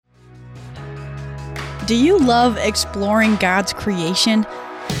Do you love exploring God's creation?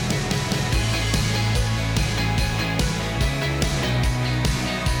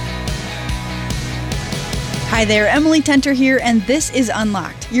 Hi there, Emily Tenter here, and this is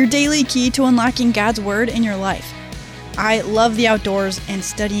Unlocked, your daily key to unlocking God's Word in your life. I love the outdoors and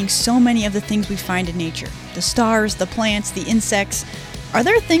studying so many of the things we find in nature. The stars, the plants, the insects. Are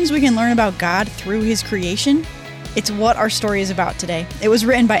there things we can learn about God through His creation? It's what our story is about today. It was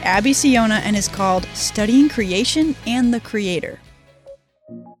written by Abby Siona and is called Studying Creation and the Creator.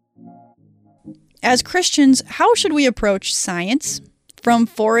 As Christians, how should we approach science? From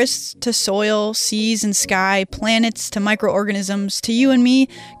forests to soil, seas and sky, planets to microorganisms, to you and me,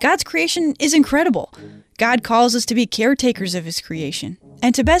 God's creation is incredible. God calls us to be caretakers of His creation.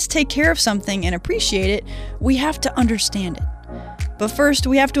 And to best take care of something and appreciate it, we have to understand it. But first,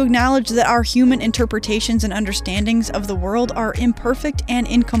 we have to acknowledge that our human interpretations and understandings of the world are imperfect and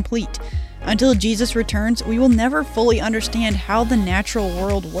incomplete. Until Jesus returns, we will never fully understand how the natural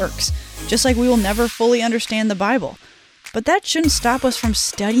world works, just like we will never fully understand the Bible. But that shouldn't stop us from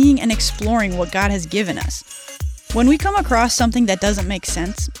studying and exploring what God has given us. When we come across something that doesn't make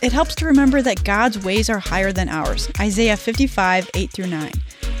sense, it helps to remember that God's ways are higher than ours. Isaiah 55, 8-9.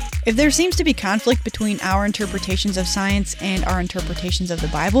 If there seems to be conflict between our interpretations of science and our interpretations of the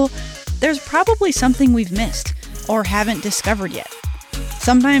Bible, there's probably something we've missed or haven't discovered yet.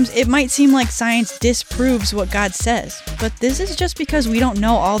 Sometimes it might seem like science disproves what God says, but this is just because we don't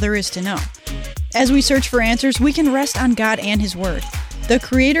know all there is to know. As we search for answers, we can rest on God and His Word. The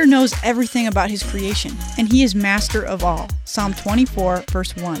Creator knows everything about His creation, and He is master of all. Psalm 24,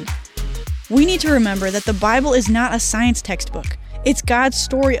 verse 1. We need to remember that the Bible is not a science textbook. It's God's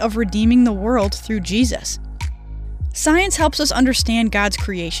story of redeeming the world through Jesus. Science helps us understand God's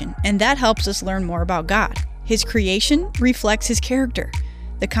creation, and that helps us learn more about God. His creation reflects His character.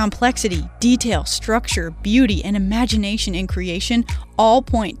 The complexity, detail, structure, beauty, and imagination in creation all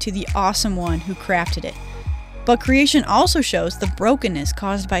point to the awesome one who crafted it. But creation also shows the brokenness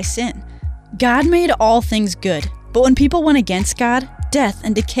caused by sin. God made all things good, but when people went against God, death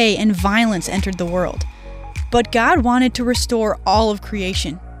and decay and violence entered the world. But God wanted to restore all of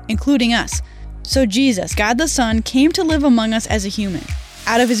creation, including us. So Jesus, God the Son, came to live among us as a human.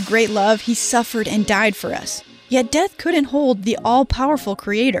 Out of His great love, He suffered and died for us. Yet death couldn't hold the all-powerful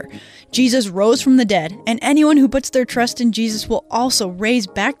Creator. Jesus rose from the dead, and anyone who puts their trust in Jesus will also raise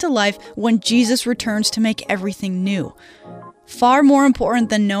back to life when Jesus returns to make everything new. Far more important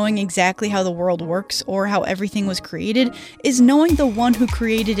than knowing exactly how the world works or how everything was created is knowing the one who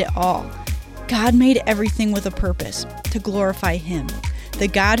created it all. God made everything with a purpose, to glorify Him. The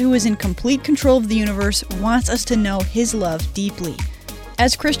God who is in complete control of the universe wants us to know His love deeply.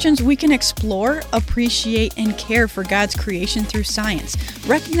 As Christians, we can explore, appreciate, and care for God's creation through science,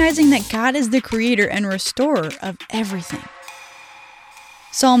 recognizing that God is the creator and restorer of everything.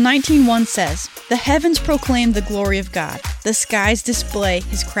 Psalm 19:1 says, "The heavens proclaim the glory of God. The skies display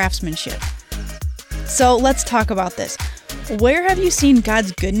His craftsmanship." So let's talk about this. Where have you seen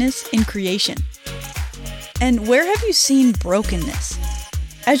God's goodness in creation? And where have you seen brokenness?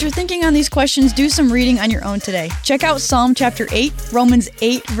 As you're thinking on these questions, do some reading on your own today. Check out Psalm chapter 8, Romans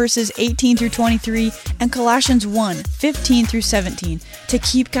 8 verses 18-23, and Colossians 1, 15-17 to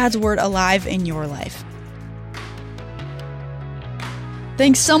keep God's Word alive in your life.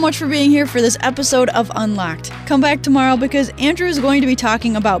 Thanks so much for being here for this episode of Unlocked. Come back tomorrow because Andrew is going to be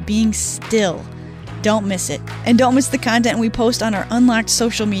talking about being still. Don't miss it. And don't miss the content we post on our Unlocked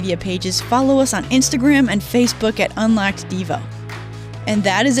social media pages. Follow us on Instagram and Facebook at Unlocked Devo. And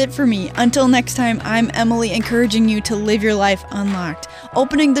that is it for me. Until next time, I'm Emily, encouraging you to live your life unlocked,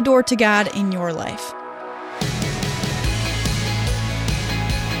 opening the door to God in your life.